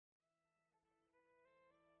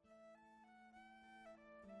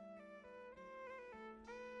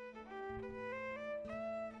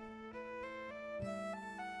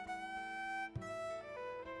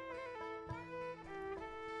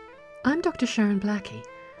I'm Dr. Sharon Blackie,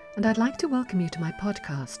 and I'd like to welcome you to my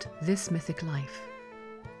podcast, This Mythic Life.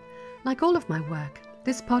 Like all of my work,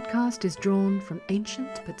 this podcast is drawn from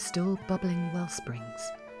ancient but still bubbling well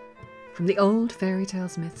springs, from the old fairy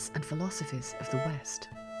tales, myths and philosophies of the West.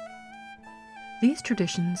 These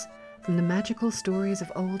traditions, from the magical stories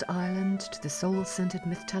of old Ireland to the soul-centered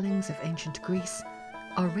myth-tellings of ancient Greece,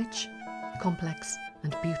 are rich, complex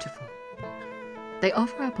and beautiful. They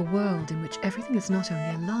offer up a world in which everything is not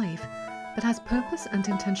only alive, but has purpose and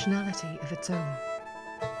intentionality of its own.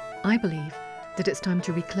 I believe that it's time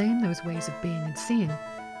to reclaim those ways of being and seeing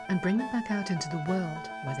and bring them back out into the world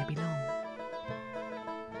where they belong.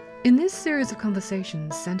 In this series of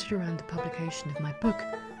conversations centered around the publication of my book,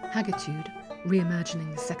 Haggitude,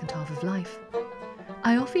 Reimagining the Second Half of Life,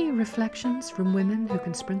 I offer you reflections from women who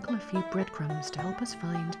can sprinkle a few breadcrumbs to help us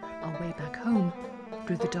find our way back home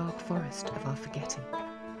through the dark forest of our forgetting.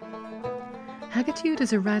 Haggitude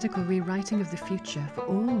is a radical rewriting of the future for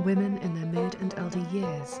all women in their mid and elder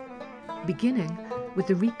years, beginning with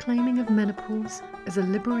the reclaiming of menopause as a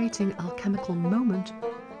liberating alchemical moment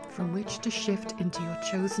from which to shift into your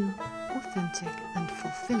chosen, authentic and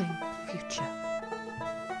fulfilling future.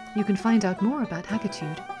 You can find out more about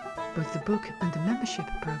Haggitude, both the book and the membership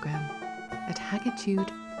program, at haggitude.org.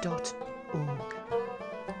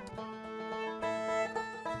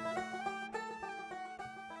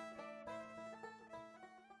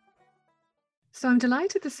 So I'm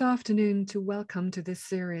delighted this afternoon to welcome to this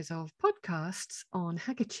series of podcasts on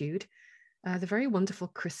Haggitude, the very wonderful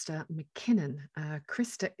Krista McKinnon.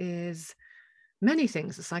 Krista is many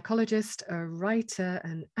things: a psychologist, a writer,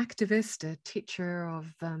 an activist, a teacher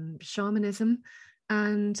of shamanism.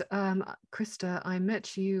 And Krista, I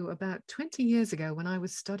met you about 20 years ago when I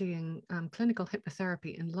was studying clinical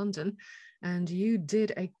hypnotherapy in London, and you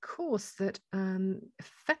did a course that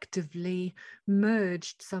effectively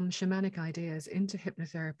merged some shamanic ideas into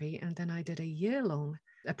hypnotherapy. And then I did a year-long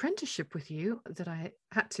apprenticeship with you that I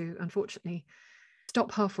had to, unfortunately,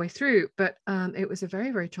 stop halfway through. But it was a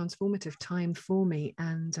very, very transformative time for me,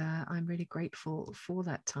 and I'm really grateful for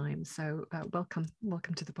that time. So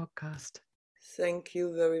welcome to the podcast. Thank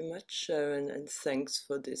you very much, Sharon, and thanks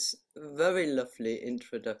for this very lovely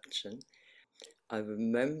introduction. I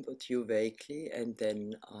remembered you vaguely, and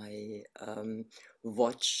then I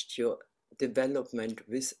watched your development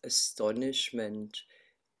with astonishment,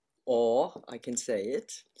 or I can say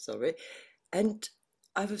it, sorry, and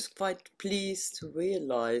I was quite pleased to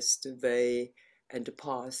realize the way and the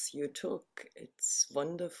path you took. It's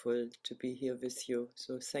wonderful to be here with you,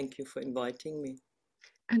 so thank you for inviting me.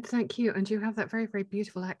 And thank you. And you have that very, very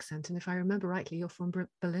beautiful accent. And if I remember rightly, you're from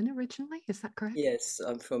Berlin originally. Is that correct? Yes,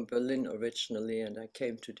 I'm from Berlin originally, and I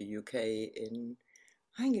came to the UK in,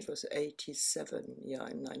 I think it was 87, in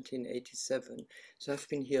 1987. So I've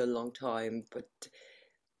been here a long time, but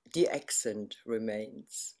the accent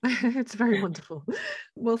remains. It's very wonderful.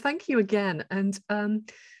 Well, thank you again. And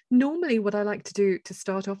normally what I like to do to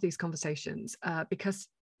start off these conversations, because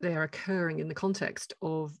they are occurring in the context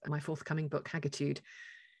of my forthcoming book, Haggitude,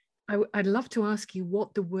 I'd love to ask you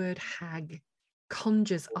what the word hag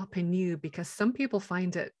conjures up in you, because some people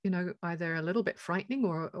find it, either a little bit frightening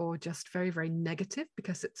or just very, very negative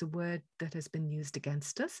because it's a word that has been used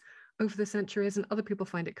against us over the centuries, and other people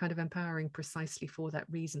find it kind of empowering precisely for that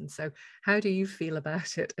reason. So how do you feel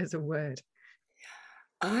about it as a word?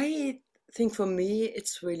 I think for me,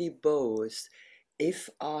 it's really both. If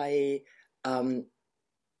I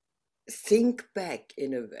think back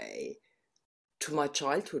in a way to my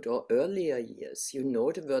childhood or earlier years, the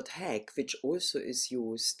word hag, which also is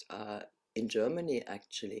used in Germany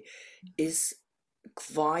actually, is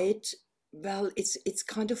quite, well, it's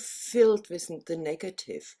kind of filled with the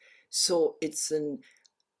negative. So it's an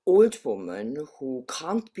old woman who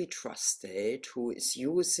can't be trusted, who is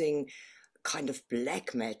using kind of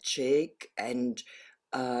black magic, and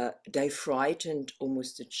they frightened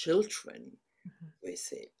almost the children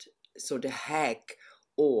with it. So the hag,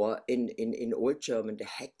 or in Old German, the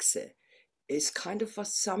Hexe, is kind of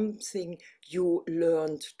something you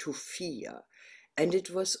learned to fear. And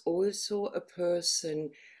it was also a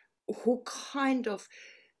person who kind of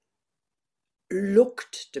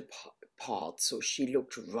looked the part. So she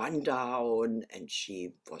looked run down, and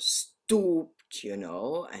she was stooped,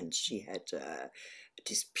 and she had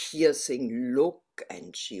this piercing look,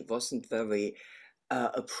 and she wasn't very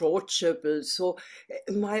approachable. So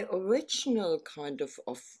my original kind of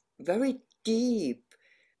very deep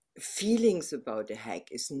feelings about the hag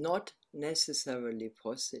is not necessarily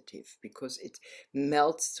positive, because it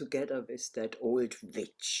melts together with that old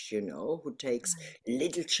witch, who takes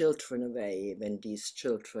little children away when these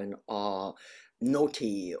children are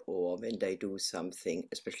naughty, or when they do something,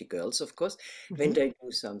 especially girls, of course, when Hmm. they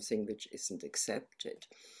do something which isn't accepted.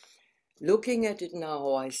 Looking at it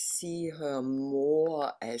now, I see her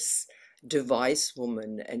more as the wise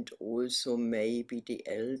woman, and also maybe the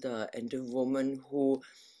elder, and a woman who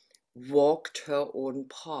walked her own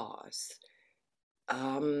path,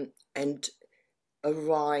 and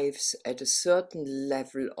arrives at a certain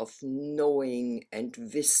level of knowing and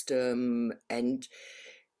wisdom and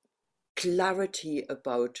clarity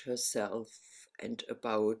about herself and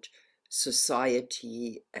about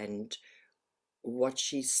society and what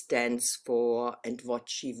she stands for and what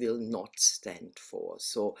she will not stand for.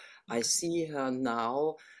 So I see her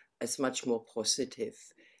now as much more positive,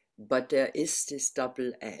 but there is this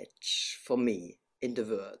double edge for me in the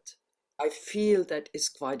word. I feel that is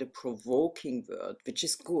quite a provoking word, which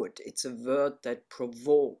is good. It's a word that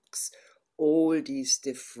provokes all these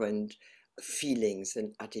different feelings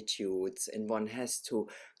and attitudes, and one has to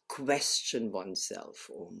question oneself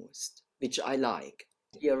almost, which I like.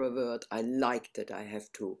 Hear a word, I like that I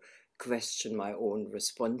have to question my own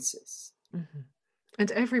responses. Hmm.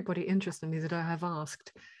 And everybody, interestingly, that I have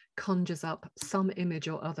asked conjures up some image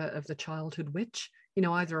or other of the childhood witch,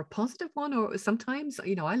 either a positive one, or sometimes,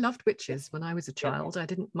 I loved Yeah, witches when I was a yeah, child. I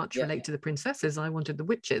didn't much yeah. relate to the princesses. I wanted the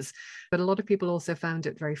witches. But a lot of people also found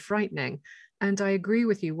it very frightening. And I agree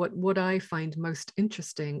with you. What I find most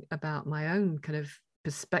interesting about my own kind of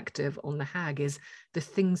perspective on the hag is the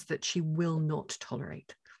things that she will not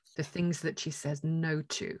tolerate, the things that she says no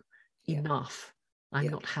to. Yeah, Enough. I'm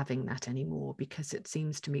yeah. not having that anymore, because it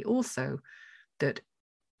seems to me also that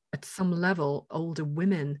at some level, older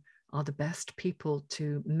women are the best people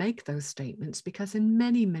to make those statements, because in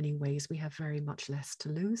many, many ways, we have very much less to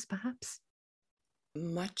lose, perhaps.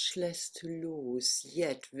 Much less to lose,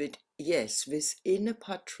 yet yes, within a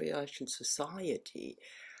patriarchal society,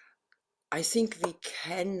 I think we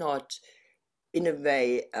cannot, in a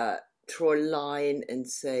way, draw a line and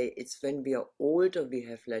say it's when we are older we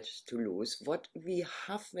have less to lose. What we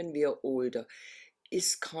have when we are older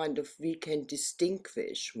is kind of, we can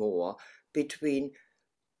distinguish more between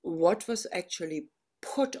what was actually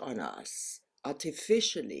put on us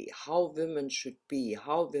artificially, how women should be,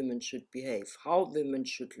 how women should behave, how women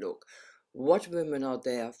should look, what women are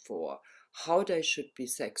there for, how they should be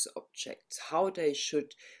sex objects, how they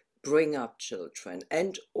should bring up children,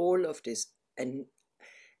 and all of this. And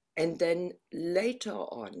then later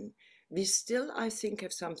on, we still, I think,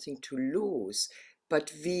 have something to lose,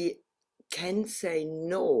 but we can say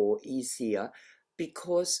no easier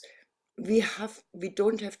because we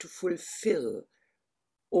don't have to fulfill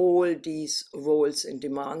all these roles and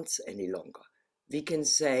demands any longer. We can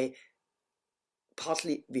say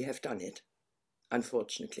partly we have done it,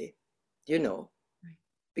 unfortunately, Right.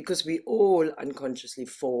 because we all unconsciously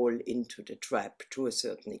fall into the trap to a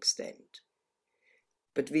certain extent.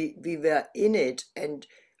 But we were in it and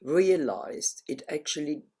realized it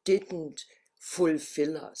actually didn't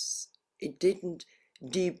fulfill us. It didn't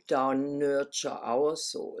deep down nurture our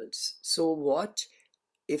souls. So what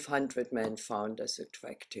if 100 men found us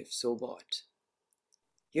attractive? So what?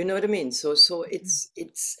 You know what I mean? So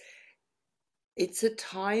Mhm. it's a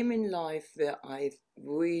time in life where I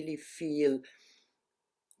really feel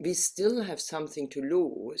we still have something to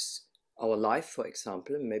lose. Our life, for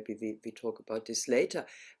example, maybe we talk about this later,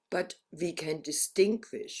 but we can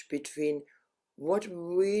distinguish between what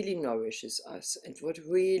really nourishes us and what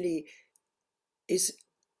really is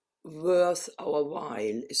worth our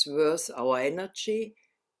while, is worth our energy,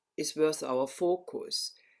 is worth our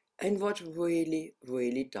focus, and what really,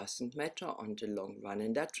 really doesn't matter on the long run.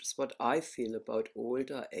 And that's what I feel about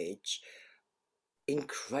older age.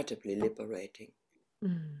 Incredibly liberating.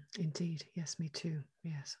 Indeed. Yes, me too.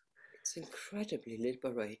 Yes. It's incredibly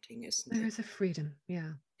liberating, isn't There it? is a freedom,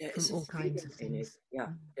 yeah, There from is a all kinds freedom of in it. things. Yeah,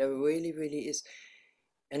 Mm. there really, really is.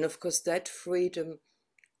 And of course, that freedom,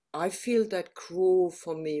 I feel that grew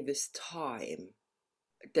for me with time,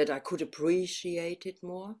 that I could appreciate it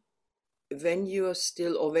more. When you're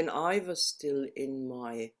still, or when I was still in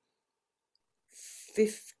my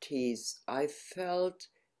 50s, I felt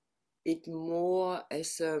it more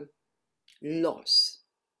as a loss.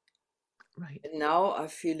 Right. And now I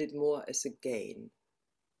feel it more as a gain.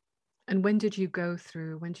 And when did you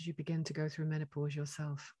begin to go through menopause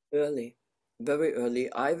yourself? Early, very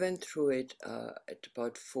early. I went through it at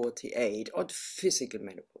about 48, or the physical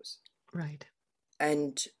menopause. Right.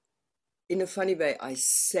 And in a funny way, I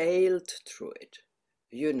sailed through it.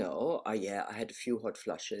 Yeah, I had a few hot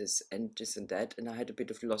flushes and this and that, and I had a bit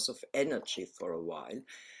of loss of energy for a while.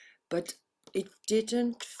 But it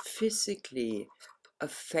didn't physically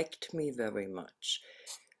affect me very much.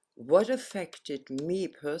 what affected me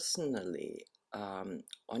personally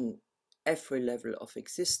on every level of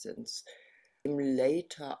existence.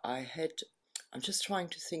 Later, I'm just trying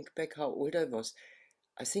to think back how old I was.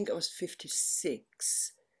 I think I was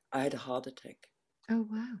 56. I had a heart attack. Oh,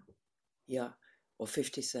 wow. Yeah, or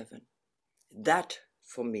 57. That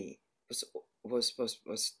for me was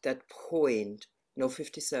that point, no,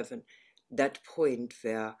 57, that point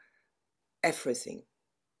where everything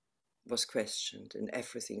was questioned and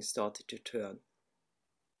everything started to turn.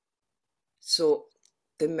 So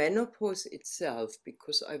the menopause itself,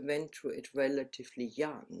 because I went through it relatively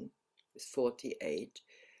young, with 48,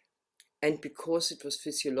 and because it was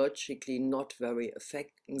physiologically not very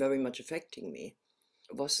much affecting me,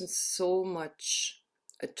 it wasn't so much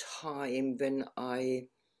a time when I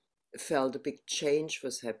felt a big change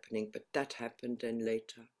was happening, but that happened then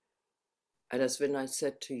later. And as when I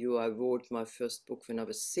said to you, I wrote my first book when I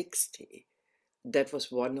was 60, that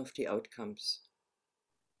was one of the outcomes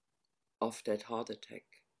of that heart attack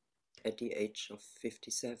at the age of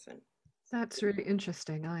 57. That's really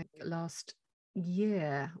interesting. Last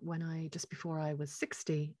year, just before I was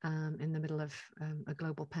 60, in the middle of a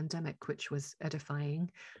global pandemic, which was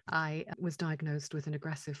edifying, I was diagnosed with an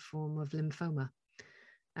aggressive form of lymphoma.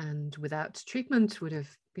 And without treatment would have,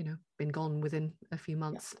 been gone within a few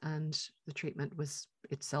months. Yeah. And the treatment was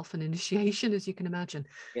itself an initiation, as you can imagine.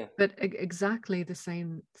 Yeah. But exactly the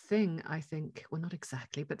same thing, I think, well, not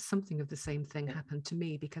exactly, but something of the same thing happened to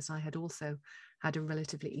me, because I had also had a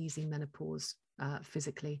relatively easy menopause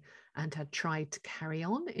physically, and had tried to carry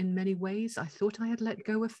on in many ways. I thought I had let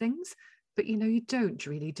go of things, but you don't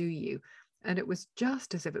really, do you? And it was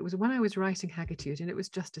just as if it was when I was writing Haggitude, and it was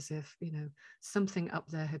just as if, something up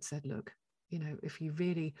there had said, look, if you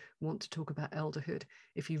really want to talk about elderhood,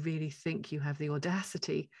 if you really think you have the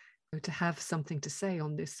audacity to have something to say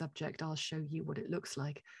on this subject, I'll show you what it looks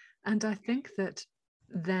like. And I think that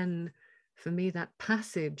then, for me, that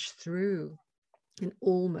passage through an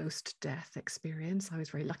almost death experience, I was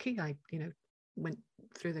very lucky. I, went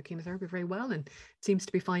through the chemotherapy very well and seems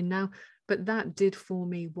to be fine now. But that did for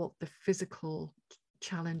me what the physical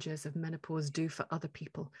challenges of menopause do for other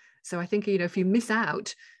people. So I think, if you miss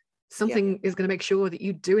out, something is going to make sure that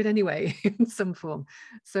you do it anyway in some form.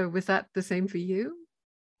 So was that the same for you?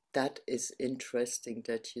 That is interesting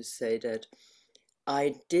that you say that.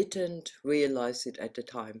 I didn't realize it at the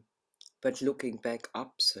time, but looking back,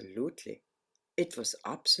 absolutely. It was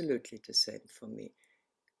absolutely the same for me.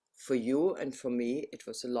 For you and for me, it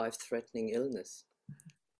was a life-threatening illness.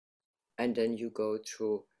 And then you go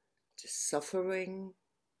through the suffering,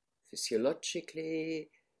 physiologically,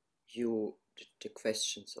 the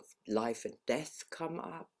questions of life and death come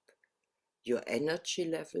up, your energy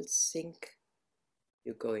levels sink,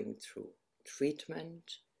 you're going through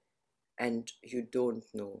treatment, and you don't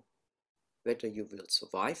know whether you will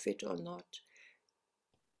survive it or not.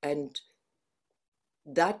 And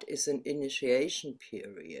that is an initiation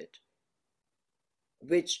period,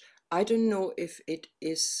 which I don't know if it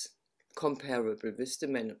is comparable with the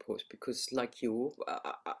menopause, because like you,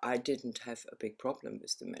 I didn't have a big problem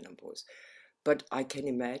with the menopause, but I can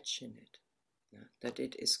imagine it, that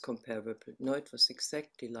it is comparable. No, it was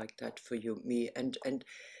exactly like that for you, me, and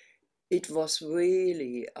it was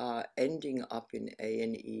really ending up in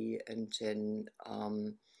A&E, and then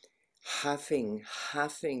having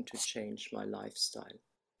to change my lifestyle,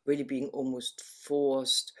 really being almost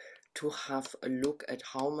forced to have a look at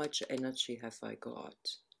how much energy have I got.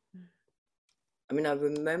 I mean, I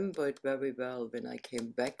remember it very well when I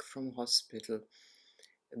came back from hospital,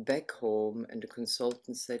 back home, and the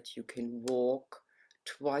consultant said you can walk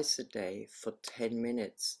twice a day for 10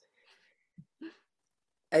 minutes.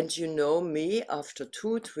 And me, after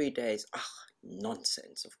 2-3 days,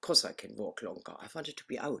 nonsense, of course I can walk longer. I wanted to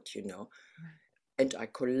be out, Right. And I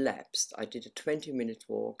collapsed. I did a 20-minute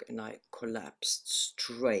walk and I collapsed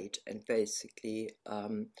straight, and basically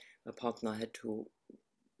my partner had to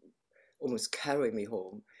almost carry me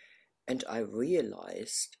home. And I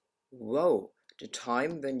realized, whoa, the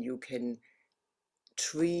time when you can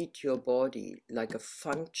treat your body like a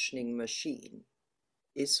functioning machine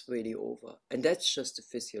is really over. And that's just the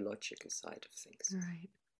physiological side of things. Right.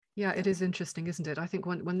 Yeah, it is interesting, isn't it? I think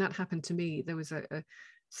when that happened to me, there was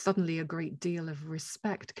suddenly a great deal of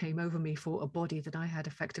respect came over me for a body that I had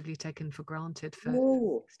effectively taken for granted for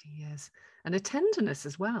 60 years, and a tenderness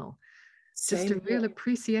as well. Just a real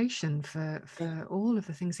appreciation for all of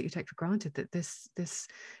the things that you take for granted, that this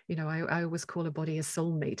I always call a body a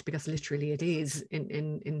soulmate, because literally it is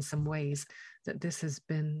in some ways, that this has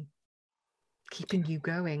been keeping you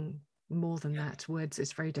going more than that. Words,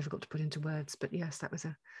 it's very difficult to put into words, but yes, that was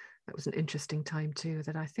a that was an interesting time too,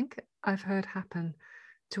 that I think I've heard happen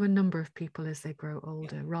to a number of people as they grow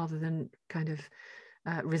older, rather than kind of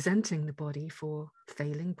resenting the body for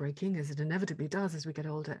failing, breaking, as it inevitably does as we get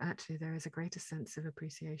older. Actually, there is a greater sense of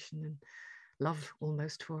appreciation and love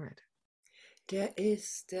almost for it. There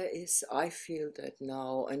is. I feel that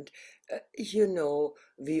now. And, you know,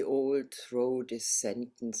 we all throw this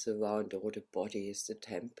sentence around, oh, the body is the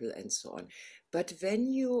temple and so on. But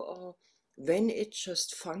when it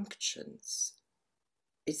just functions,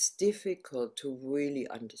 it's difficult to really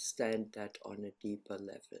understand that on a deeper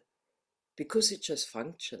level because it just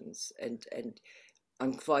functions. And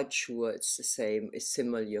I'm quite sure it's the same, it's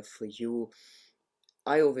similar for you.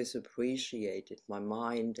 I always appreciated my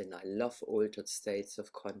mind, and I love altered states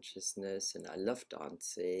of consciousness, and I love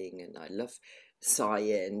dancing, and I love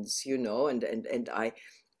science, you know, and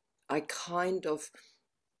I kind of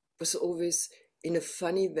was always in a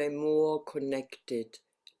funny way more connected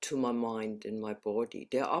to my mind and my body.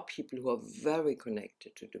 There are people who are very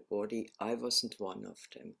connected to the body. I wasn't one of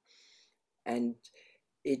them. And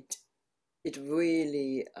it it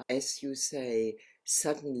really, as you say,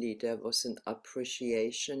 suddenly there was an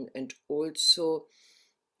appreciation. And also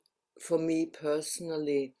for me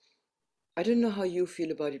personally, I don't know how you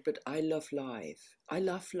feel about it, but I love life. I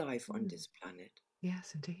love life on this planet.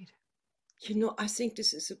 Yes, indeed. You know, I think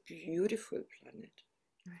this is a beautiful planet.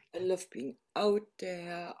 Right. I love being out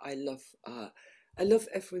there. I love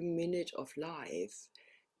every minute of life,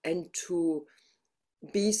 and to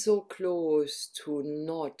be so close to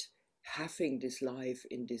not having this life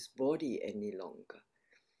in this body any longer.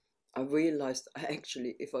 I realized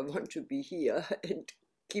actually, if I want to be here and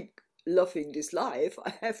keep loving this life,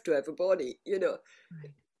 I have to have a body, you know,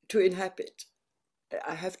 Right. to inhabit.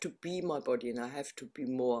 I have to be my body, and I have to be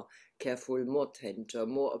more careful, more tender,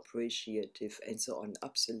 more appreciative, and so on.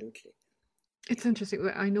 Absolutely. It's interesting.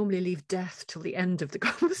 I normally leave death till the end of the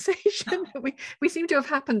conversation. We seem to have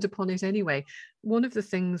happened upon it anyway. One of the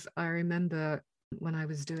things I remember when I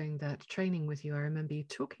was doing that training with you, I remember you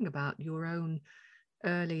talking about your own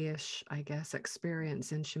early-ish, I guess,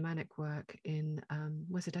 experience in shamanic work in,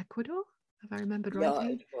 was it Ecuador, if I remembered Yeah,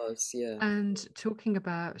 rightly? it was, yeah. And talking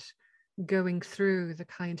about going through the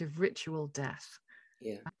kind of ritual death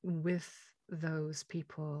Yeah, with those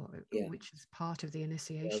people, yeah. which is part of the Yeah,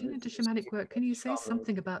 initiation with into those shamanic people work. Can you say shaman.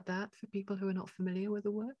 something about that for people who are not familiar with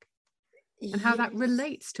the work and how that Yes,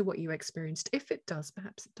 relates to what you experienced? If it does,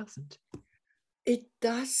 perhaps it doesn't. it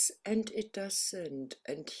does and it doesn't.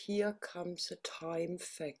 And here comes a time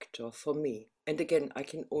factor for me. And again, I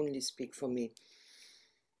can only speak for me.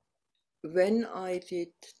 When I did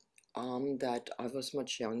that, I was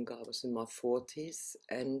much younger. I was in my 40s,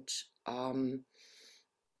 and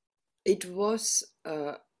it was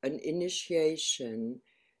an initiation,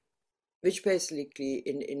 which basically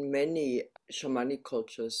in many shamanic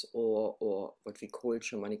cultures, or what we call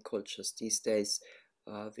shamanic cultures these days,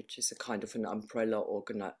 which is a kind of an umbrella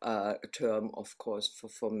term, of course,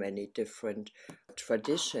 for many different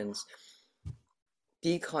traditions,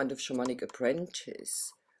 the kind of shamanic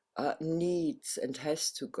apprentice needs and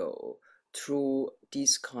has to go through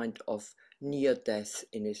these kind of near-death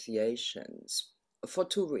initiations for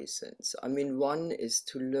two reasons. I mean, one is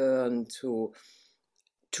to learn to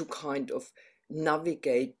kind of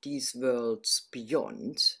navigate these worlds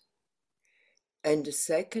beyond. And the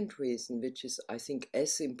second reason, which is, I think,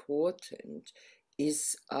 as important,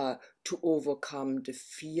 is to overcome the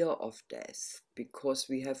fear of death, because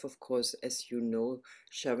we have, of course, as you know,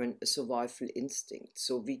 Sharon, a survival instinct.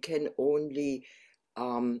 So we can only,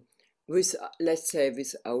 let's say,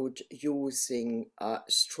 without using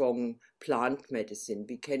strong plant medicine,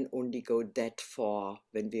 we can only go that far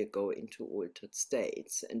when we go into altered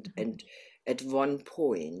states. And at one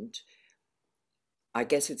point, I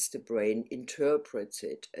guess it's the brain interprets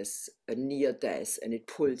it as a near death, and it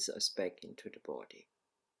pulls us back into the body,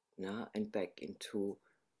 and back into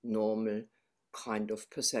normal kind of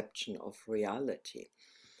perception of reality.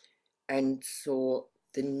 And so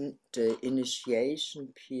the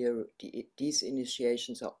initiation period, these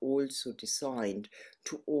initiations are also designed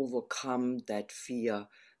to overcome that fear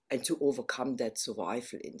and to overcome that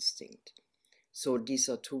survival instinct. So these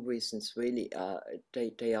are two reasons really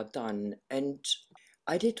they are done. And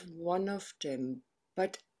I did one of them,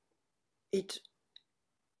 but it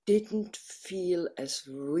didn't feel as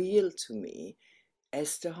real to me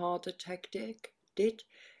as the heart attack did.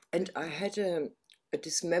 And I had a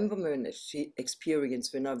dismemberment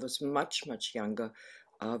experience when I was much, much younger,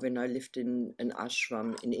 when I lived in an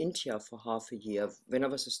ashram in India for half a year. When I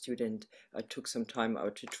was a student, I took some time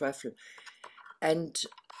out to travel. And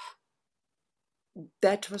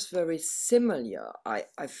that was very similar.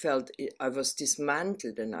 I felt I was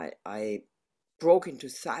dismantled, and I broke into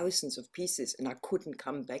thousands of pieces, and I couldn't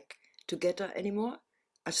come back together anymore.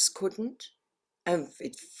 I just couldn't. And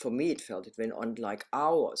for me, it went on like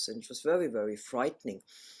hours, and it was very, very frightening.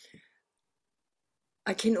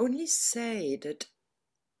 I can only say that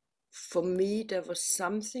for me, there was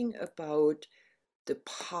something about the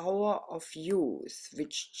power of youth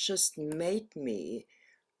which just made me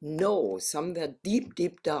know somewhere deep,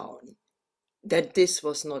 deep down that this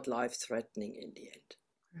was not life-threatening in the end,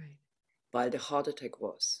 Right. while the heart attack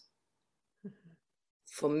was.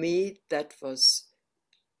 For me, that was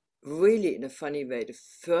really, in a funny way, the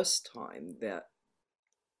first time where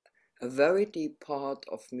a very deep part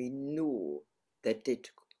of me knew that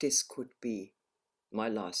this could be my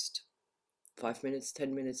last 5 minutes,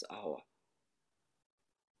 10 minutes, hour.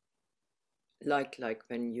 Like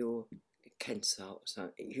when you cancer or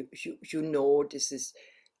something, you know this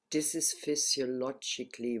is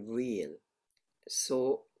physiologically real.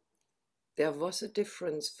 So there was a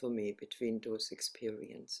difference for me between those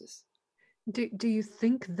experiences. Do you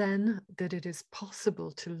think then that it is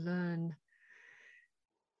possible to learn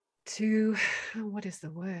to, what is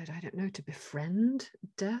the word? I don't know, to befriend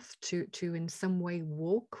death, to in some way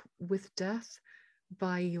walk with death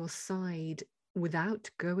by your side without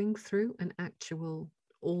going through an actual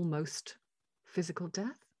almost physical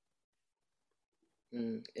death?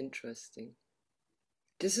 Interesting.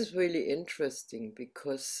 This is really interesting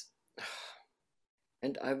because,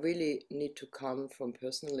 and I really need to come from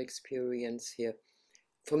personal experience here.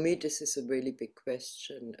 For me, this is a really big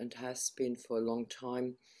question and has been for a long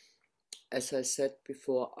time. As I said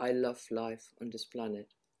before, I love life on this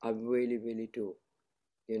planet. I really, really do.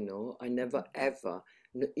 You know, I never ever,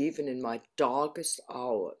 even in my darkest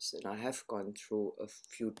hours, and I have gone through a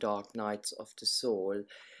few dark nights of the soul,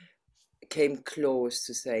 came close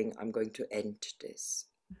to saying, I'm going to end this.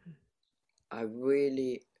 I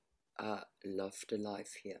really love the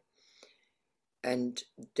life here. And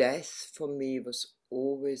death for me was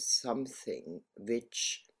always something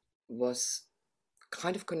which was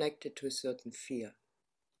kind of connected to a certain fear.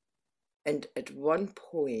 And at one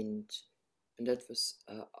point, and that was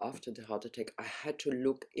after the heart attack, I had to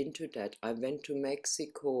look into that. I went to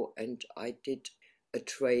Mexico and I did a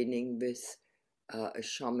training with a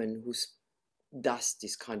shaman who does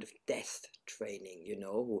this kind of death training, you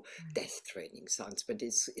know, who death training sounds, but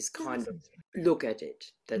it's kind of, look at it.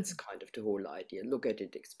 That's kind of the whole idea. Look at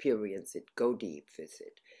it, experience it, go deep with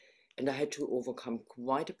it. And I had to overcome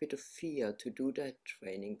quite a bit of fear to do that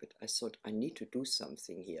training, but I thought I need to do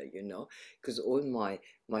something here, you know, because all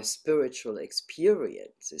my spiritual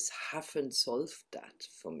experiences haven't solved that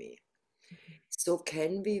for me. So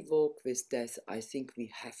can we walk with death? I think we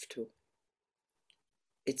have to.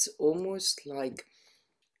 It's almost like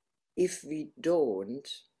if we don't,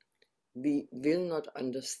 we will not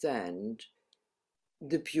understand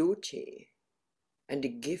the beauty and the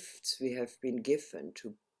gifts we have been given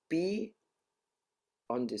to be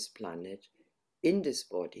on this planet, in this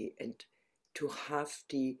body, and to have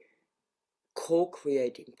the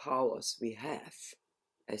co-creating powers we have,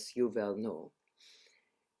 as you well know.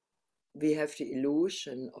 We have the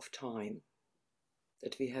illusion of time,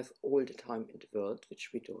 that we have all the time in the world, which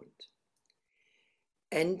we don't.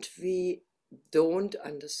 And we don't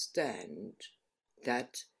understand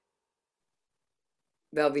that,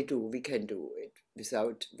 well, we can do it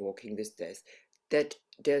without walking with death, that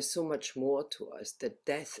there's so much more to us, that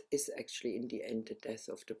death is actually in the end the death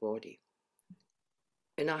of the body.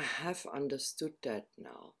 And I have understood that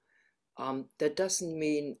now. That doesn't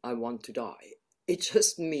mean I want to die. It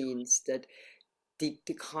just means that the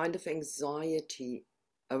kind of anxiety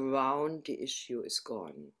around the issue is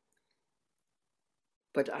gone.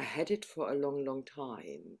 But I had it for a long, long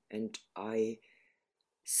time, and I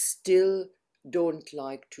still don't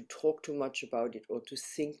like to talk too much about it or to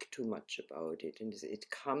think too much about it. And it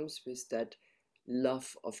comes with that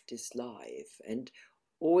love of this life. And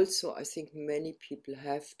also, I think many people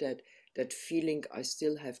have that feeling, I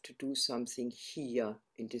still have to do something here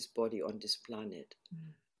in this body, on this planet.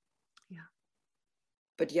 Yeah.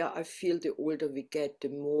 But yeah, I feel the older we get, the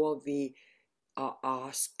more we are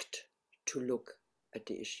asked to look at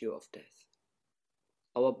the issue of death.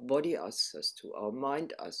 Our body asks us to, our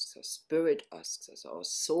mind asks us, spirit asks us, our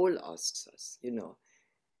soul asks us, you know.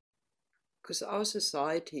 Because our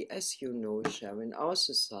society, as you know, Sharon, our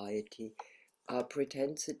society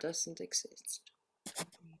pretends it doesn't exist.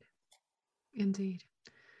 Indeed.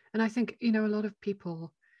 And I think, you know, a lot of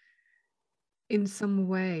people in some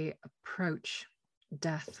way approach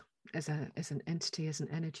death as an entity, as an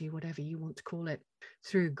energy, whatever you want to call it,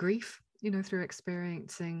 through grief through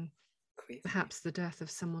experiencing Grieving. perhaps the death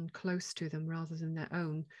of someone close to them rather than their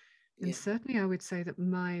own. And Yeah. certainly I would say that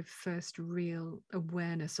my first real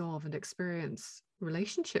awareness of and experience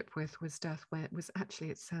relationship with was death, where it was actually,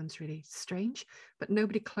 it sounds really strange, but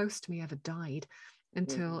nobody close to me ever died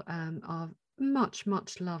until our much,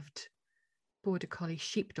 much loved border collie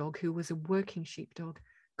sheepdog, who was a working sheepdog,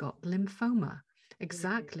 got lymphoma.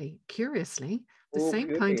 Exactly, curiously, the Oh, same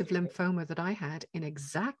kind goody. of lymphoma that I had in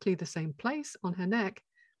exactly the same place on her neck,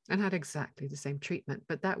 and had exactly the same treatment.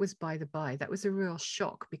 But that was by the by. That was a real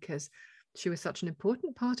shock because she was such an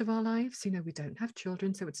important part of our lives. We don't have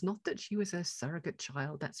children, so it's not that she was a surrogate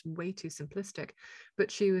child. That's way too simplistic.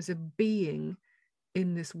 But she was a being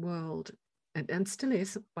in this world, and still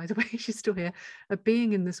is, by the way. She's still here, a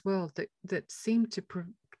being in this world that seemed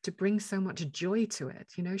to bring so much joy to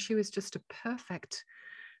it. She was just a perfect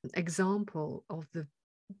example of the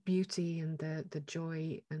beauty and the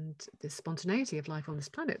joy and the spontaneity of life on this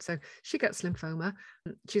planet. So she gets lymphoma.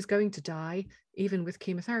 She's going to die. Even with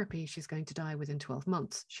chemotherapy, she's going to die within 12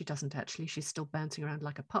 months. She doesn't actually. She's still bouncing around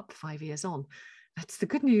like a pup 5 years on. That's the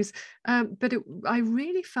good news. But I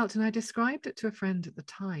really felt, and I described it to a friend at the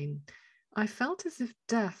time, I felt as if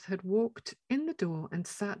death had walked in the door and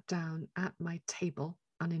sat down at my table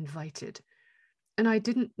uninvited. And I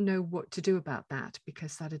didn't know what to do about that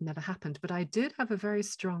because that had never happened. But I did have a very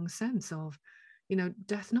strong sense of,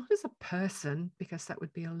 death not as a person, because that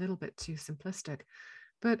would be a little bit too simplistic,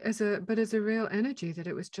 but as a real energy, that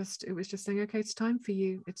it was just saying, okay, it's time for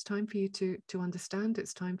you. It's time for you to understand.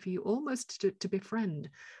 It's time for you almost to befriend.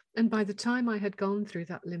 And by the time I had gone through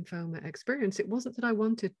that lymphoma experience, it wasn't that I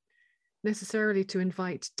wanted necessarily to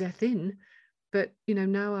invite death in, but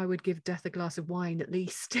now I would give death a glass of wine at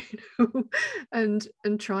least, and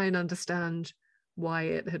try and understand why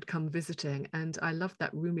it had come visiting. And I loved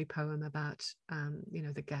that Rumi poem about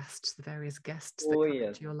the guests, the various guests that Oh, come yeah.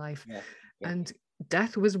 into your life. Yeah. Yeah. And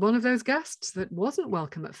death was one of those guests that wasn't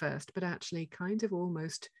welcome at first, but actually kind of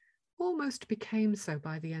almost became so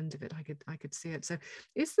by the end of it. I could see it. So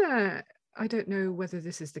is there, I don't know whether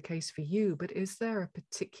this is the case for you, but is there a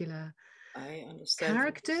particular I understand what you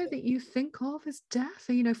character say. that you think of as death?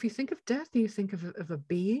 If you think of death, do you think of a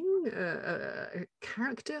being, a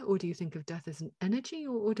character, or do you think of death as an energy,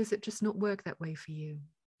 or does it just not work that way for you?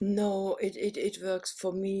 No, it works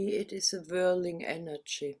for me. It is a whirling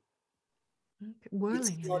energy. Okay. It's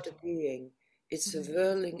Whirling not energy. a being. It's a Mhm.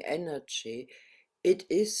 whirling energy. It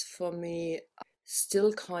is for me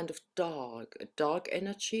still kind of a dark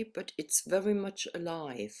energy, but it's very much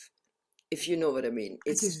alive, if you know what I mean. I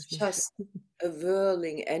do, It's yes. just a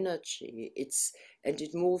whirling energy. And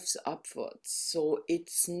it moves upwards. So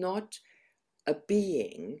it's not a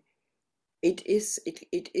being. It is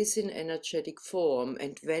in energetic form,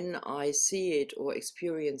 and when I see it or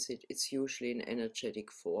experience it, it's usually in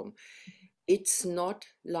energetic form. It's not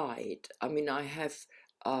light. I mean, I have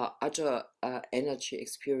other energy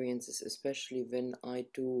experiences, especially when I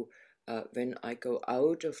go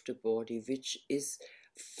out of the body, which is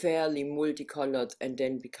fairly multicolored and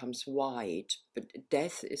then becomes white. But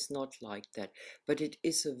death is not like that. But it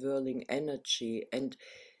is a whirling energy, and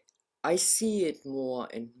I see it more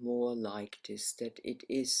and more like this, that it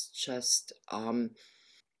is just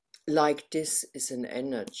like this is an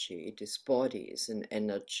energy, this body is an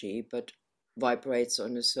energy, but vibrates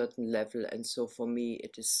on a certain level. And so for me,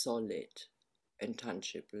 it is solid and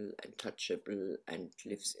tangible and touchable and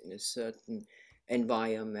lives in a certain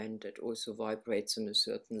environment that also vibrates on a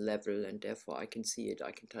certain level. And therefore, I can see it,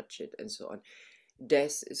 I can touch it, and so on.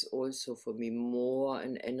 Death is also for me more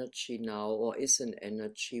an energy now, or is an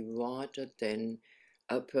energy rather than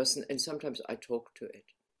a person. And sometimes I talk to it.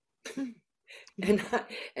 Hmm. Yeah. and I,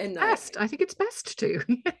 and I Best. I think it's best to.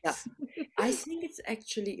 Yeah, Yes. I think it's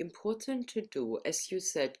actually important to do, as you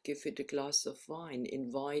said, give it a glass of wine,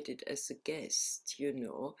 invite it as a guest,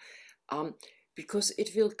 because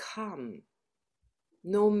it will come,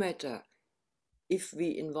 no matter if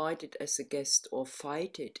we invite it as a guest or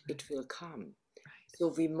fight it, it will come. Right. So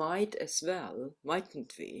we might as well,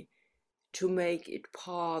 mightn't we, to make it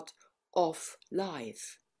part of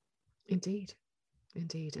life. Indeed.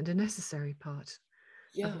 Indeed. And a necessary part of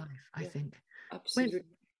Yeah, life, I yeah, think. When absolutely.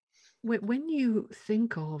 when you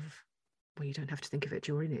think of, well, you don't have to think of it,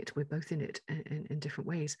 you're in it, we're both in it in different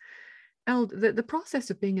ways. The process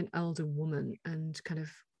of being an elder woman, and kind of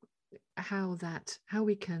how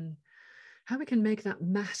we can make that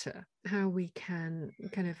matter, how we can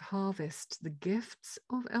kind of harvest the gifts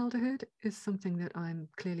of elderhood, is something that I'm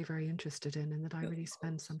clearly very interested in, and that I Yeah, really of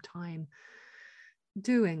spend course. some time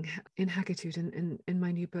doing in Hagitude, in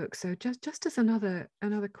my new book. So just as another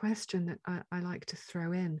question that I like to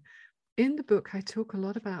throw in, in the book, I talk a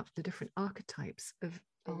lot about the different archetypes of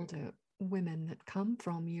elder women that come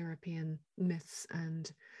from European myths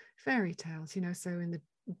and fairy tales. So in the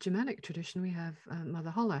Germanic tradition, we have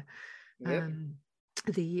Mother Holle, Yep.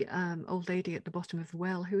 the old lady at the bottom of the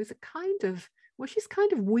well, who is she's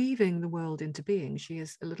kind of weaving the world into being. She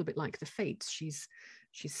is a little bit like the Fates. She's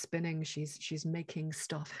spinning, she's making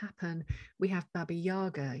stuff happen. We have Baba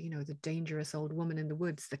Yaga, the dangerous old woman in the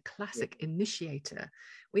woods, the classic initiator.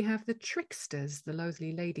 We have the tricksters, the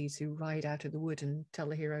loathly ladies who ride out of the wood and tell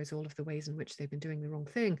the heroes all of the ways in which they've been doing the wrong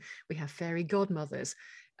thing. We have fairy godmothers.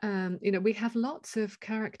 We have lots of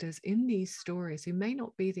characters in these stories who may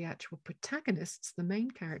not be the actual protagonists, the main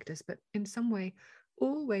characters, but in some way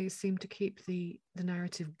always seem to keep the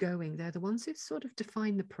narrative going. They're the ones who sort of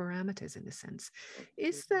define the parameters in a sense.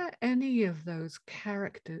 Is there any of those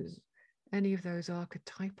characters, any of those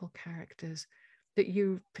archetypal characters that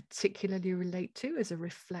you particularly relate to as a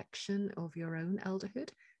reflection of your own elderhood?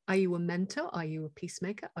 Are you a mentor? Are you a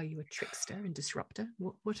peacemaker? Are you a trickster and disruptor?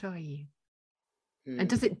 What are you? And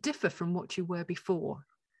does it differ from what you were before?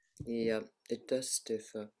 Yeah, it does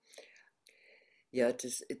differ. Yeah,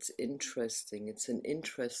 it's interesting. It's an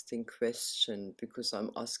interesting question because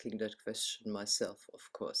I'm asking that question myself, of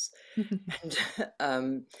course,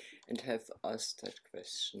 and have asked that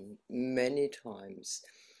question many times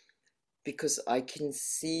because I can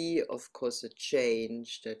see, of course, a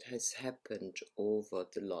change that has happened over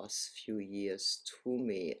the last few years to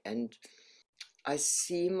me, and I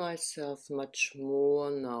see myself much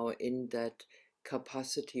more now in that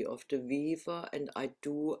capacity of the weaver, and I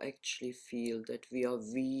do actually feel that we are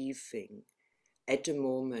weaving at the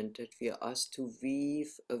moment, that we are asked to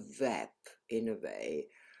weave a web in a way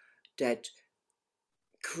that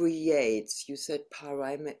creates, you said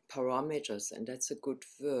parameters, and that's a good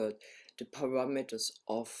word, the parameters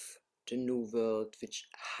of the new world which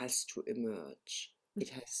has to emerge. It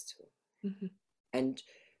has to. And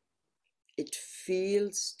it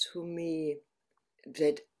feels to me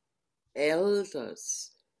that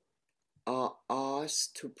elders are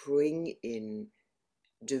asked to bring in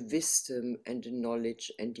the wisdom and the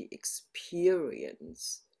knowledge and the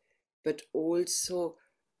experience, but also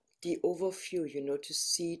the overview, to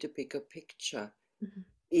see the bigger picture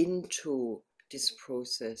into this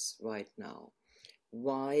process right now.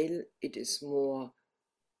 While it is more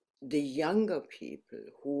the younger people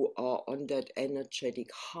who are on that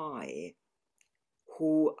energetic high,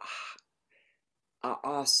 who are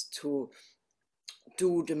asked to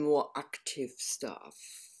do the more active stuff.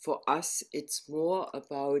 For us, it's more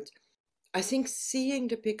about, I think, seeing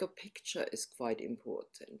the bigger picture is quite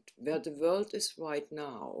important. Where the world is right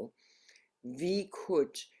now, we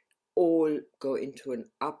could all go into an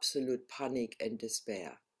absolute panic and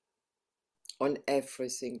despair on every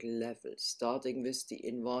single level, starting with the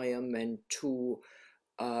environment to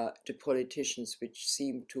the politicians which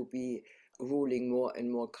seem to be ruling more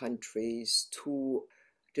and more countries, to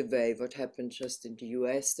the way what happened just in the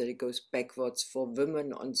US, that it goes backwards for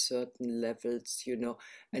women on certain levels,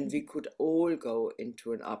 and we could all go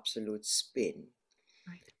into an absolute spin.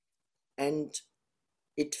 Right. And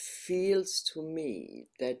it feels to me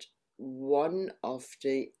that I'm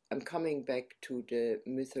coming back to the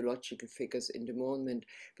mythological figures in the moment,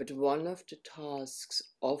 but one of the tasks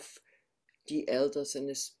of the elders, and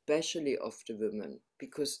especially of the women,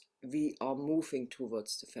 because we are moving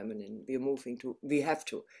towards the feminine. We have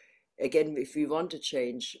to. Again, if we want to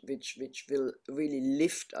change, which will really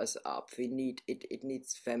lift us up, it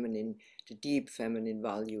needs feminine, the deep feminine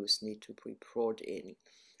values need to be brought in.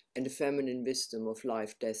 And the feminine wisdom of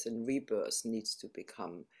life, death, and rebirth needs to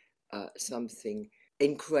become something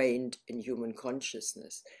ingrained in human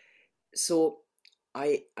consciousness. So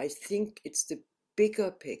I think it's the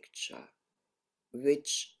bigger picture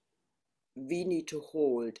which we need to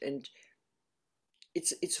hold. And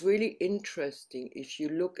it's really interesting if you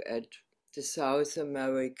look at the South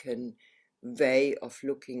American way of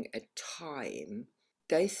looking at time.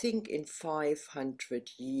 They think in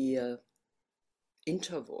 500-year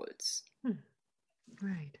intervals.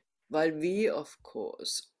 Right. While we, of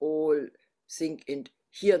course, all think in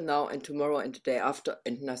here, now, and tomorrow, and the day after,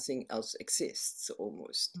 and nothing else exists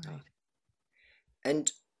almost. Right.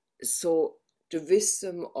 And so the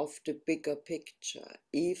wisdom of the bigger picture,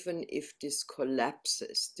 even if this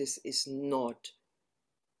collapses, this is not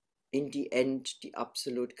in the end the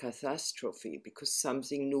absolute catastrophe, because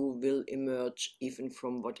something new will emerge even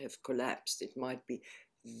from what have collapsed. It might be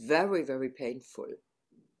very, very painful,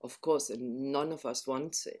 of course, and none of us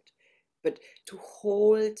wants it. But to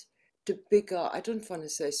hold the bigger, I don't want to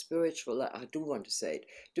say spiritual, I do want to say it,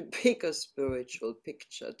 the bigger spiritual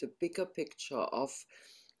picture, the bigger picture of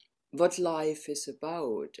what life is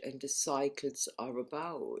about and the cycles are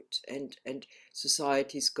about, and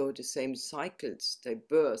societies go the same cycles. They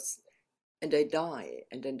birth and they die,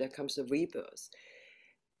 and then there comes a rebirth.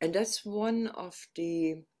 And that's one of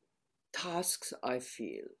the tasks, I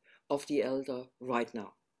feel, of the elder right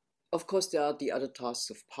now. Of course, there are the other tasks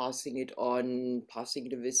of passing it on, passing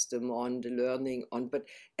the wisdom on, the learning on. But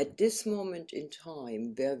at this moment in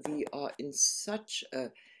time, where we are in such a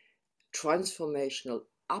transformational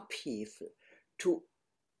upheaval, to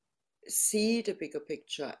see the bigger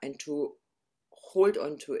picture and to hold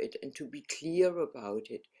on to it and to be clear about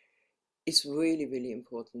it is really, really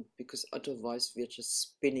important, because otherwise we're just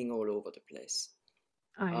spinning all over the place.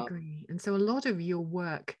 I agree. And so a lot of your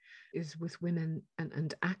work is with women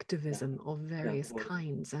and activism of various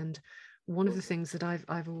kinds. And one of the things that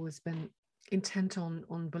I've always been intent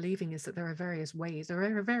on believing is that there are various ways, there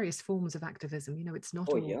are various forms of activism. You know, it's not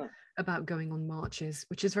all about going on marches,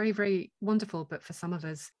 which is very, very wonderful, but for some of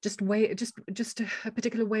us, just a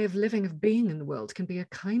particular way of living, of being in the world, can be a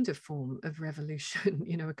kind of form of revolution,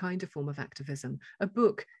 you know, a kind of form of activism. A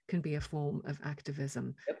book can be a form of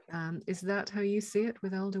activism. Is that how you see it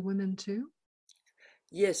with elder women too?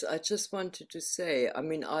 Yes, I just wanted to say, I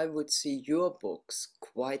mean, I would see your books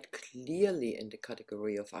quite clearly in the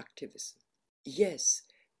category of activism. Yes,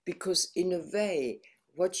 because in a way,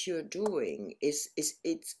 what you're doing is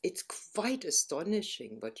it's quite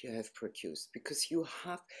astonishing what you have produced, because you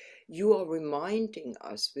are reminding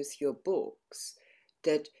us with your books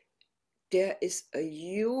that there is a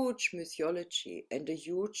huge mythology and a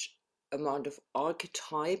huge amount of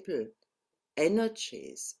archetypal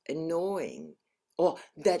energies and knowing, or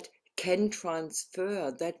that can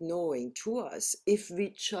transfer that knowing to us if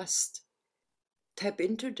we just tap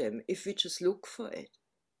into them, if we just look for it.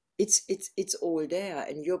 It's all there,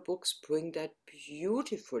 and your books bring that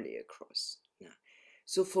beautifully across. Yeah.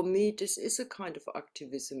 So for me, this is a kind of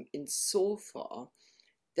activism in so far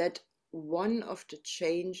that one of the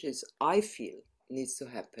changes I feel needs to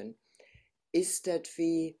happen is that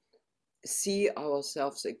we see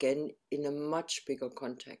ourselves again in a much bigger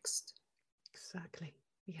context. Exactly.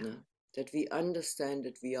 Yeah. Yeah. That we understand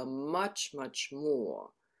that we are much, much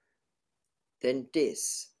more than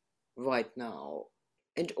this right now.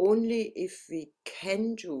 And only if we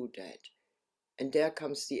can do that, and there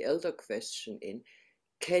comes the elder question in,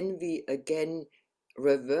 can we again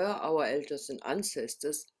revere our elders and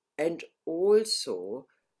ancestors, and also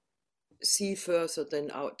see further than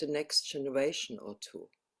the next generation or two.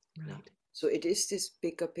 Right. Yeah. So it is this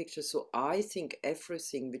bigger picture. So I think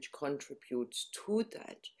everything which contributes to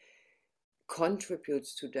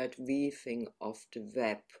that weaving of the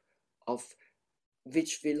web, of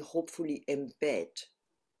which will hopefully embed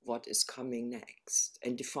what is coming next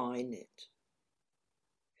and define it.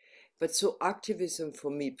 But so activism for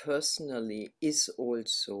me personally is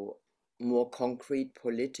also more concrete,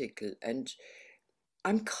 political, and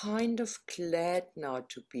I'm kind of glad now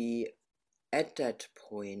to be at that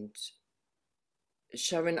point.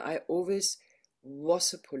 Sharon, I always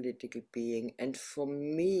was a political being, and for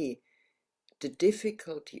me, the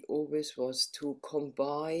difficulty always was to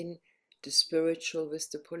combine the spiritual with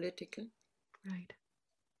the political. Right.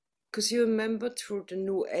 Because you remember through the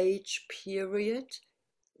New Age period,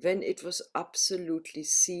 when it was absolutely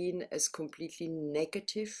seen as completely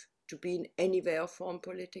negative to be in any way or form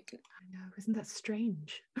political. I know, isn't that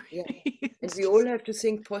strange? Yeah. And we all have to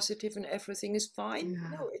think positive and everything is fine.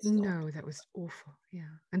 Yeah. No, it's not. No, that was awful. Yeah.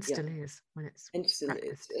 And still is when it's and still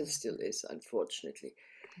practiced. is, and still is, unfortunately.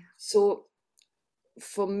 Yeah. So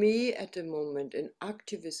for me at the moment, and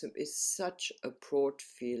activism is such a broad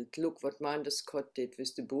field. Look what Miranda Scott did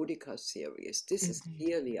with the Boudica series. This is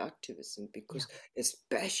clearly activism, because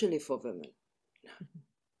especially for women.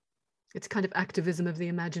 It's kind of activism of the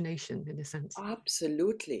imagination, in a sense.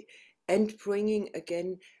 Absolutely. And bringing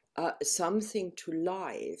again something to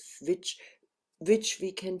life, which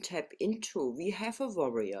we can tap into. We have a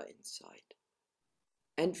warrior inside.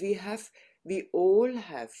 And we all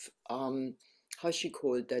have, how she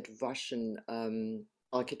called that Russian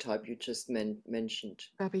archetype you just mentioned?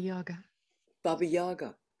 Baba Yaga. Baba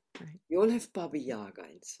Yaga. Right. We all have Baba Yaga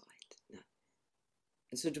inside. Yeah.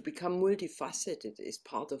 And so to become multifaceted is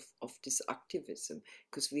part of this activism,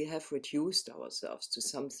 because we have reduced ourselves to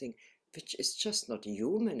something which is just not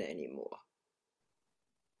human anymore.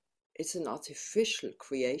 It's an artificial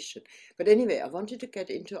creation. But anyway, I wanted to get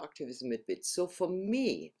into activism a bit. So for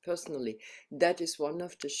me, personally, that is one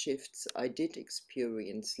of the shifts I did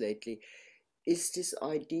experience lately, is this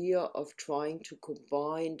idea of trying to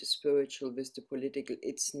combine the spiritual with the political.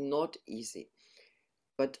 It's not easy.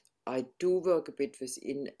 But I do work a bit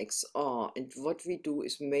within XR, and what we do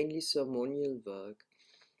is mainly ceremonial work.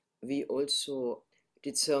 We also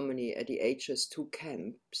did ceremony at the HS2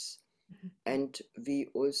 camps, and we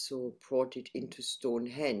also brought it into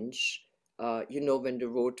Stonehenge, when the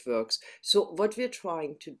road works. So what we're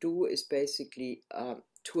trying to do is basically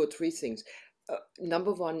two or three things.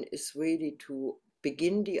 Number one is really to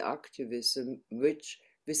begin the activism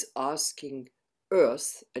with asking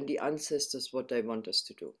Earth and the ancestors what they want us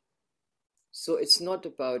to do. So it's not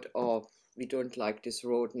about, oh, we don't like this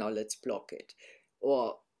road, now let's block it.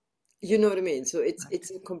 Or, you know what I mean? So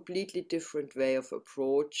it's a completely different way of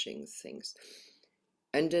approaching things.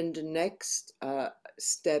 And then the next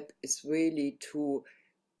step is really to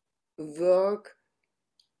work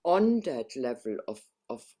on that level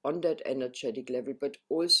on that energetic level, but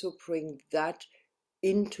also bring that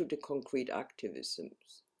into the concrete activism.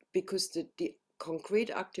 Because the concrete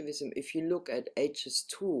activism, if you look at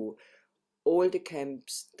HS2, all the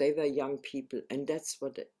camps, they were young people, and that's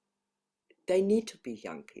what they need to be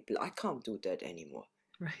young people. I can't do that anymore.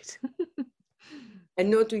 Right. And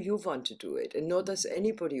nor do you want to do it. And nor does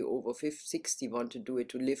anybody over 50, 60 want to do it,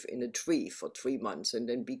 to live in a tree for 3 months and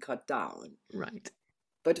then be cut down. Right.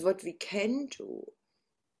 But what we can do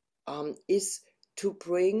is to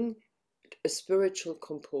bring a spiritual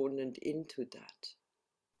component into that.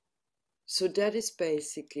 So that is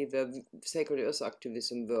basically where Sacred Earth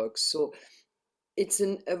activism works. So it's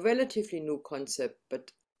a relatively new concept,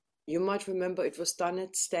 but you might remember it was done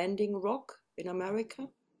at Standing Rock in America.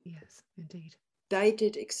 Yes, indeed. They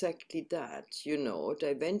did exactly that.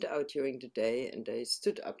 They went out during the day and they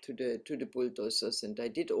stood up to the bulldozers, and they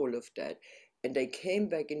did all of that, and they came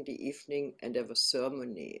back in the evening and there was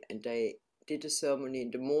ceremony, and they did a ceremony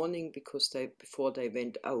in the morning before they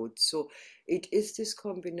went out. So it is this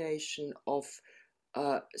combination of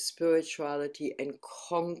spirituality and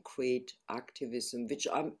concrete activism, which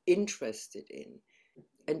I'm interested in,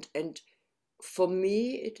 and for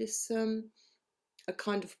me it is a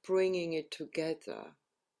kind of bringing it together,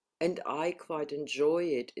 and I quite enjoy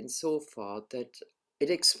it insofar that it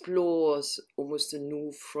explores almost a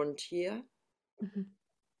new frontier,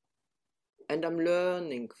 and I'm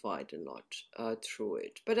learning quite a lot through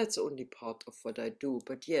it. But that's only part of what I do.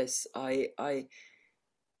 But yes,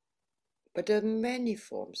 but there are many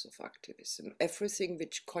forms of activism. Everything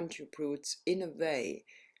which contributes in a way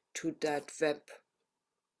to that web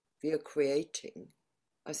we are creating,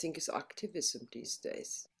 I think, is activism these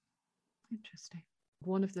days. Interesting.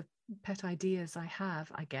 One of the pet ideas I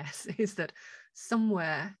have, I guess, is that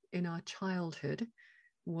somewhere in our childhood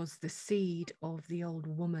was the seed of the old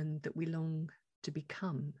woman that we long to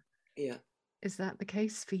become. Yeah. Is that the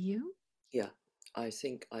case for you? Yeah, I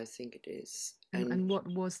think it is. And what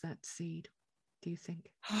was that seed, do you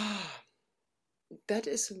think? That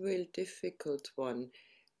is a real difficult one.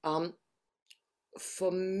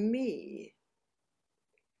 For me,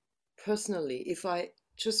 personally, if I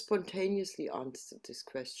just spontaneously answer this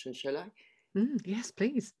question, shall I? Yes,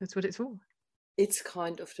 please. That's what it's for. It's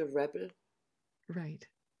kind of the rebel. Right.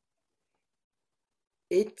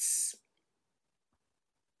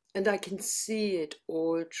 And I can see it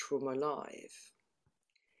all through my life.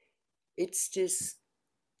 It's this,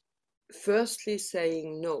 firstly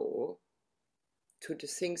saying no to the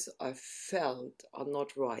things I felt are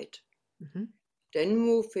not right. Then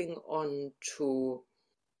moving on to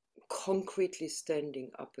concretely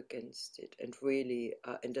standing up against it, and really,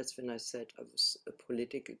 and that's when I said I was a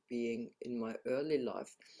political being in my early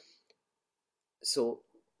life. So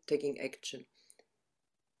taking action.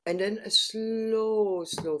 And then a slow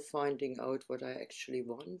finding out what I actually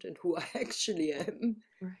want and who I actually am.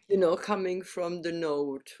 Right. Coming from the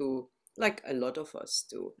no to, like a lot of us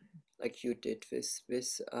do, like you did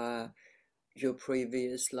with your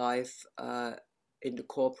previous life in the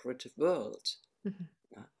corporate world.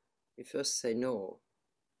 You first say, no,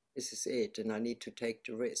 this is it, and I need to take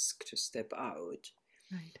the risk to step out.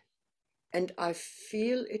 Right. And I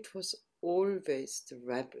feel it was always the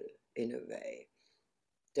rebel, in a way,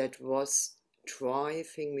 that was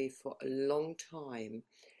driving me for a long time.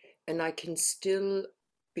 And I can still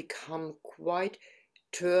become quite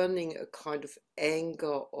turning a kind of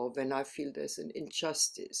anger, or when I feel there's an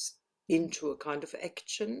injustice, into a kind of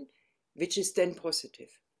action, which is then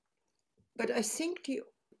positive. But I think the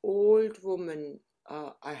old woman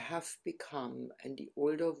I have become, and the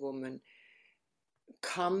older woman,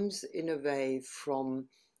 comes in a way from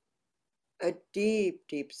a deep,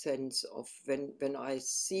 deep sense of when I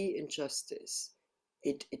see injustice,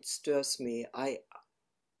 it stirs me. I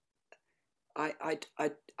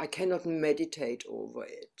cannot meditate over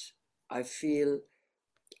it. I feel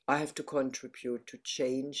I have to contribute to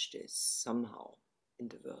change this somehow in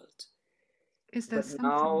the world. Is there But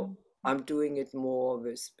now something? I'm doing it more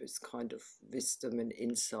with kind of wisdom and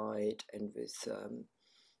insight, and with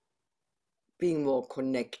being more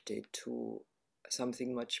connected to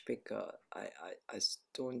something much bigger. I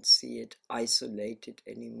don't see it isolated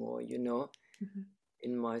anymore, Mhm.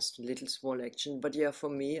 in my little small action. But yeah, for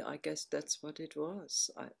me, I guess that's what it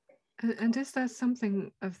was. And is there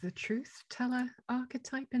something of the truth teller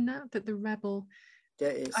archetype in that the rebel?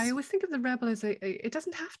 There I is. always think of the rebel as it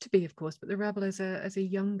doesn't have to be, of course, but the rebel as a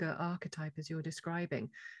younger archetype, as you're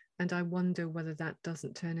describing. And I wonder whether that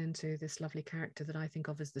doesn't turn into this lovely character that I think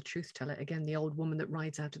of as the truth teller. Again, the old woman that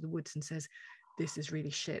rides out of the woods and says, "This is really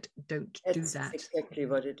shit. Don't do That's that." exactly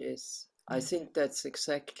what it is. I Yeah. think that's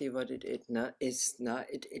exactly what it is.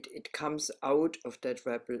 It comes out of that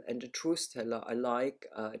rebel and the truth teller. I like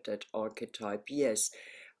that archetype. Yes,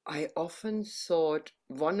 I often thought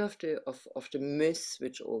one of the myths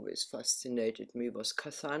which always fascinated me was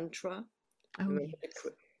Cassandra. Oh Remember yes.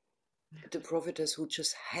 Yeah. the prophetess who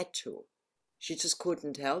just had to. She just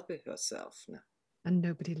couldn't help it herself. No? And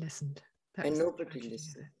nobody listened. That And was the nobody tragedy of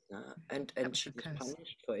listened. it. No? That And was she her was curse.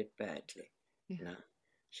 punished for it badly. Yeah. No?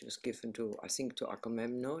 She was given to, I think, to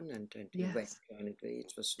Agamemnon, and he went Yes. on it.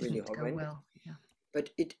 It was really Didn't go horrendous. well. Yeah. But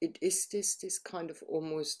it is this kind of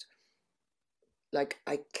almost like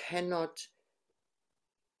I cannot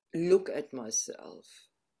look at myself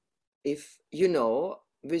if with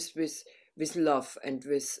love and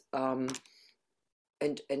with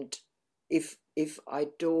and if I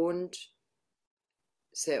don't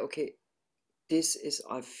say, okay, this is,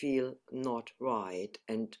 I feel not right,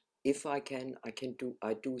 and if I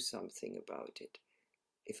do something about it.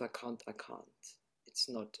 If I can't, I can't. It's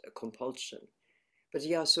not a compulsion. But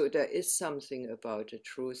yeah, so there is something about a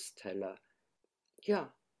truth teller. Yeah,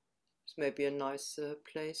 it's maybe a nice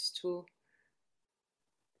place to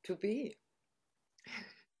be.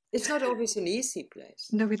 It's not always an easy place.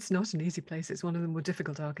 No, it's not an easy place. It's one of the more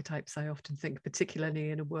difficult archetypes, I often think, particularly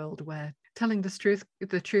in a world where telling the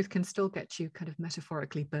truth can still get you kind of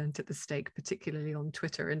metaphorically burnt at the stake, particularly on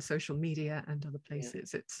Twitter and social media and other Yeah.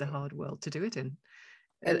 places. It's a hard world to do it in,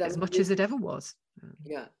 And I as mean, much as it ever was.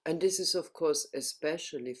 yeah, and this is of course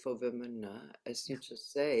especially for women, as you Yeah.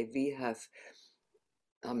 just say,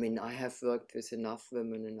 I mean, I have worked with enough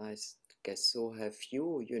women, and guess so have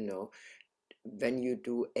you. When you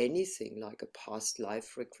do anything like a past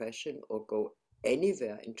life regression or go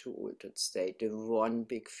anywhere into altered state, the one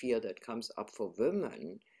big fear that comes up for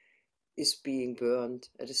women is being burned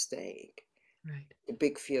at a stake. Right. The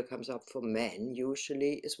big fear comes up for men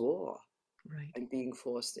usually is war Right. and being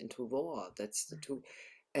forced into war. That's the Right. two.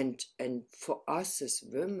 And for us as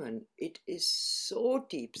women, it is so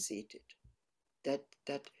deep seated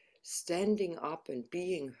that standing up and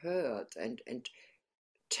being heard and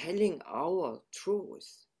telling our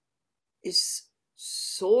truth is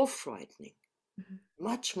so frightening, Mhm.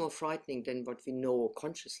 much more frightening than what we know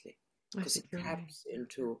consciously, I because think it you're right. taps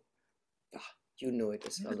into, you know it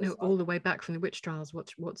as Yeah. well No, as I all the way back from the witch trials,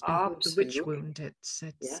 what's been called the witch absolutely. wound, it's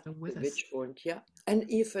Yeah, still the with us. witch wound, yeah. And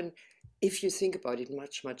even if you think about it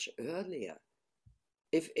much, much earlier,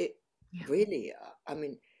 if it Yeah. really, I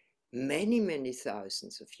mean, many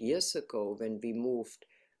thousands of years ago, when we moved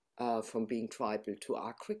from being tribal to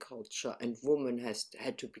agriculture, and woman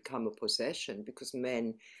had to become a possession because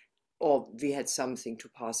men, or we had something to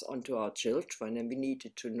pass on to our children, and we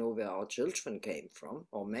needed to know where our children came from,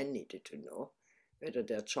 or men needed to know whether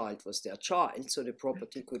their child was their child, so the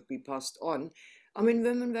property Right. could be passed on. I mean,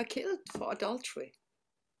 women were killed for adultery.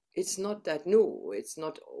 It's not that new. It's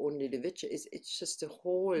not only the witch. It's just the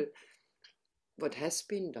whole what has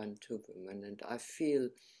been done to women, and I feel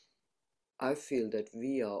that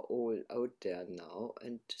we are all out there now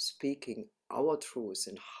and speaking our truth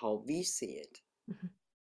and how we see it, Mhm.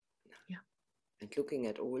 Yeah. and looking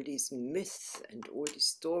at all these myths and all these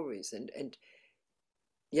stories, and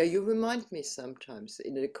yeah, you remind me sometimes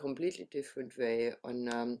in a completely different way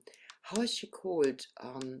on how is she called?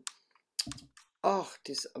 Oh,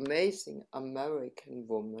 this amazing American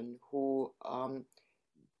woman who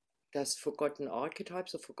does forgotten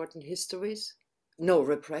archetypes or forgotten histories? No,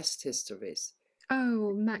 repressed histories.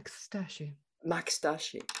 Oh, Max Stashu. Max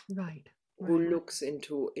Dashi, Right. who Right. looks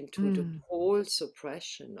into the Mm, whole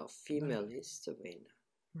suppression of female right. history.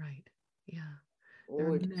 Right. Yeah. There are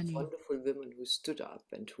All these many. wonderful women who stood up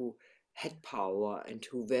and who had power and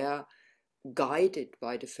who were guided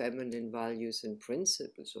by the feminine values and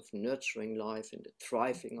principles of nurturing life and the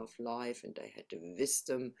thriving of life, and they had the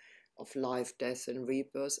wisdom of life, death, and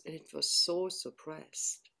rebirth, and it was so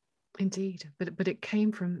suppressed. Indeed, but it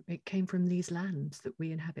came from these lands that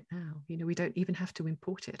we inhabit now. You know, we don't even have to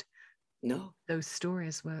import it. No. Those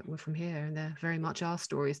stories were from here, and they're very much our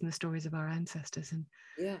stories and the stories of our ancestors. And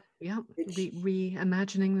Yeah.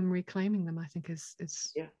 reimagining them, reclaiming them, I think is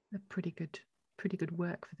Yeah. a pretty good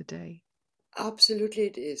work for the day. Absolutely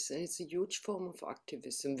it is. And it's a huge form of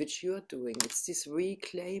activism which you're doing. It's this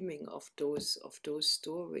reclaiming of those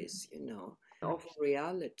stories, you know, of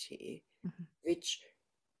reality, which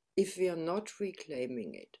if we are not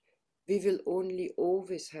reclaiming it, we will only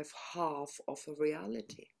always have half of a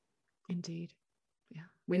reality. Indeed. Yeah.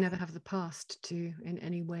 We never have the past to in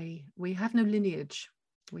any way. We have no lineage.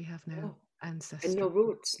 We have no ancestry. And no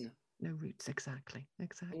roots. No. No roots, exactly.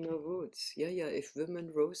 And no roots. Yeah. If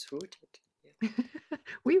women rose rooted. Yeah.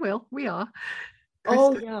 We will. We are.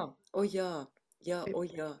 Oh Krista. yeah. Oh yeah. Yeah. Oh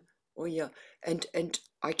yeah. Oh yeah. And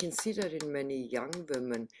I can see that in many young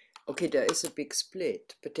women. Okay, there is a big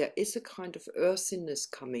split, but there is a kind of earthiness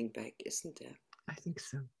coming back, isn't there? I think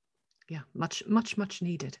so. Yeah, much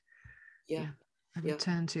needed. Yeah. A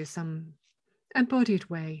return to some embodied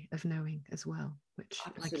way of knowing as well, which,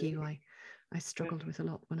 absolutely, like you, I struggled with a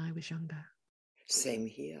lot when I was younger. Same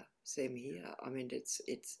here. I mean, it's.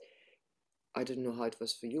 I don't know how it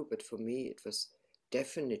was for you, but for me, it was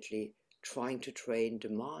definitely trying to train the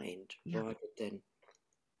mind rather than.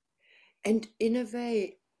 And in a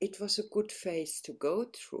way, it was a good phase to go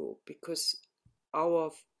through because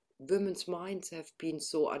our women's minds have been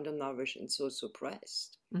so undernourished and so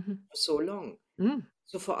suppressed for so long.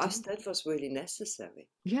 So for us, that was really necessary.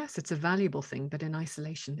 Yes, it's a valuable thing, but in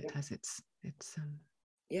isolation, it has its.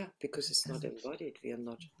 Yeah, because it's not embodied. We are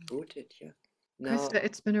not rooted. Yeah. Krista,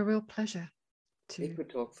 it's been a real pleasure. We could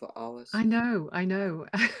talk for hours. I know,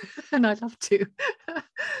 and I'd love to.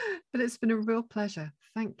 But it's been a real pleasure.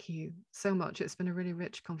 Thank you so much. It's been a really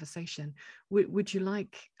rich conversation. Would you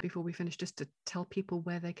like, before we finish, just to tell people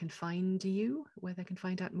where they can find you, where they can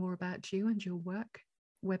find out more about you and your work,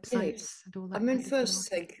 websites, and all that? I mean, first,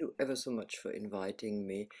 thank you ever so much for inviting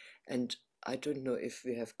me. And I don't know if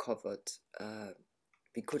we have covered,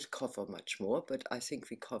 we could cover much more, but I think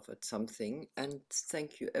we covered something. And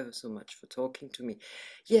thank you ever so much for talking to me.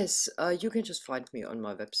 Yes, you can just find me on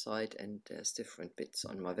my website, and there's different bits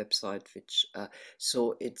on my website, which,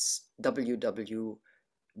 so it's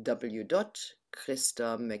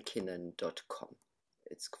www.kristamckinnon.com.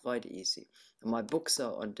 It's quite easy. My books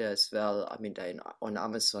are on there as well. I mean, they're on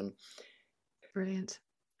Amazon. Brilliant.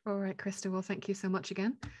 All right, Krista. Well, thank you so much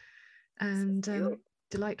again. And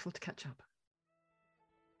delightful to catch up.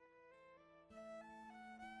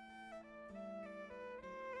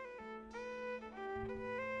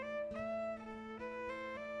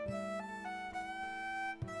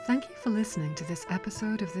 Thank you for listening to this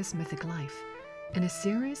episode of This Mythic Life, in a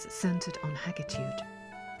series centered on Haggitude.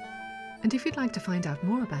 And if you'd like to find out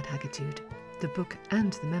more about Haggitude, the book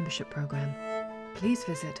and the membership program, please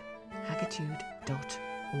visit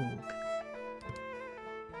haggitude.org.